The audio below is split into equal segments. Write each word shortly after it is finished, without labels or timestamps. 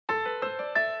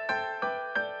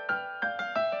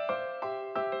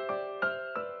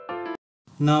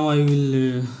Now I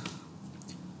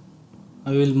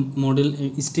will model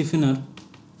a stiffener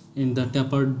in the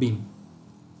tapered beam.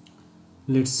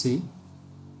 Let's see.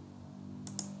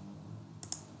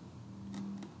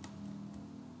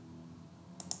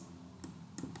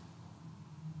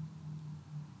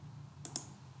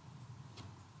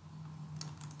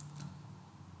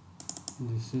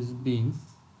 This is beam.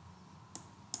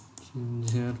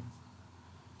 Change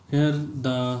here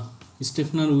the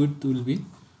stiffener width will be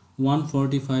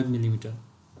 145 millimeter,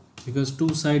 because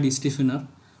two side stiffener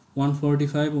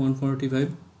 145,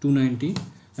 145, 290,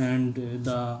 and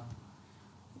the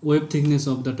wave thickness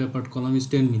of the tapered column is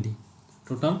 10 milli,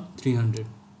 total 300.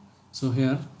 So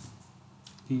here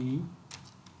P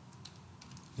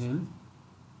L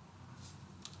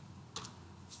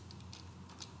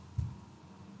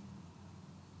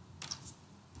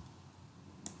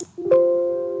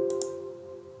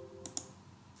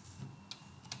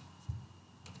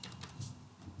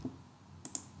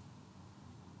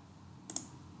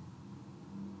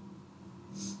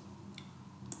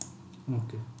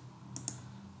okay.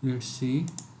 Let's see.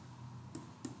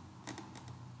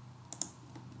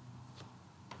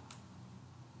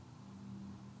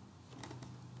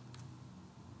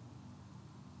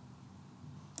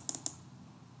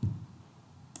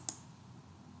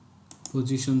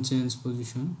 Position, change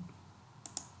position.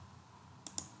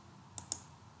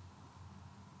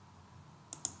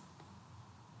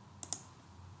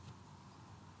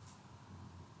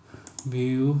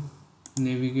 View,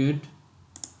 navigate,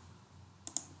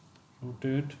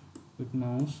 rotate with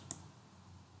mouse.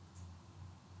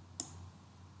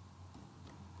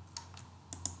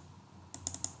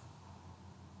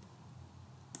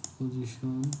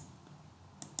 Position,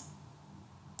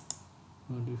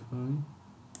 modify.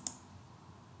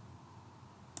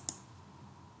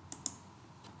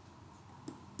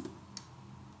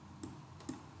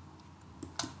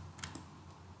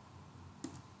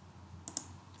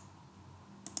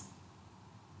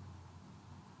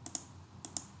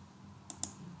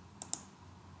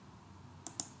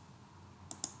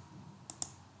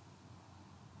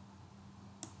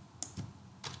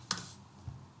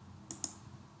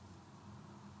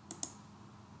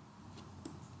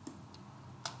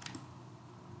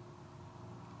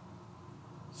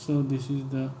 So this is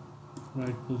the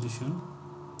right position,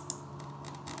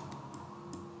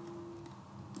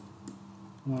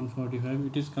 145.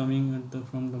 It is coming at the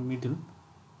from the middle,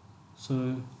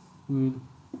 so we will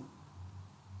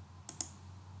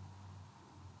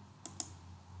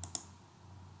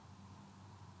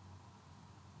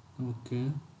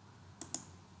okay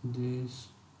this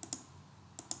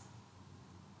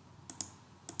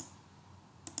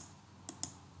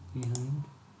behind.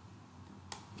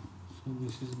 So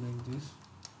this is like this.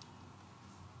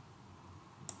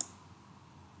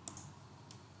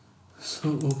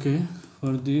 So okay,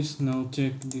 for this now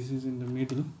check this is in the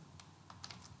middle.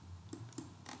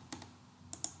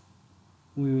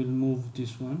 We will move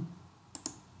this one,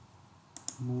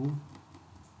 move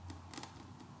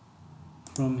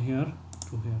from here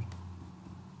to here.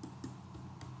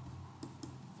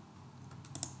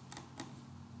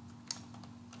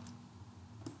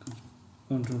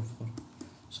 Control 4.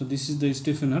 So this is the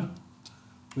stiffener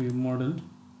we modeled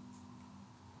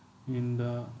in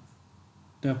the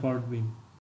tapered beam.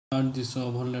 Start this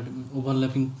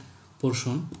overlapping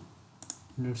portion.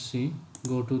 Let's see.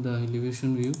 Go to the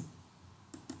elevation view.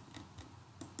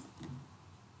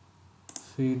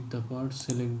 Feed the part.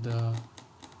 Select the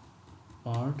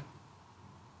part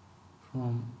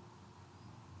from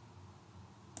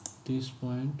this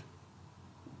point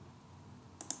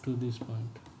to this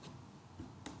point.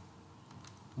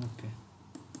 Okay,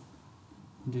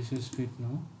 this is fit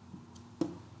now.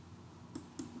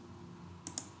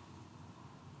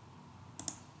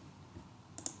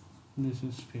 This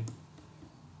is fit.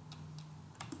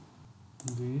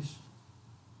 This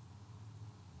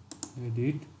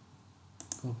edit,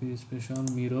 copy special,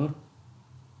 mirror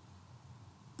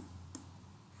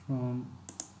from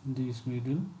this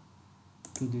middle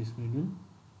to this middle,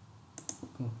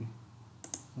 copy.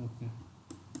 Okay.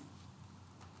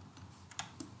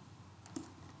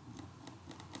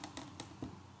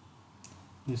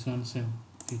 This one same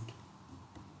fit.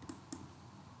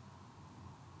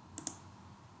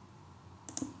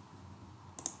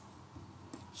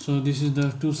 So this is the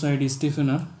two-side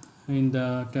stiffener in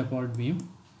the tapered beam.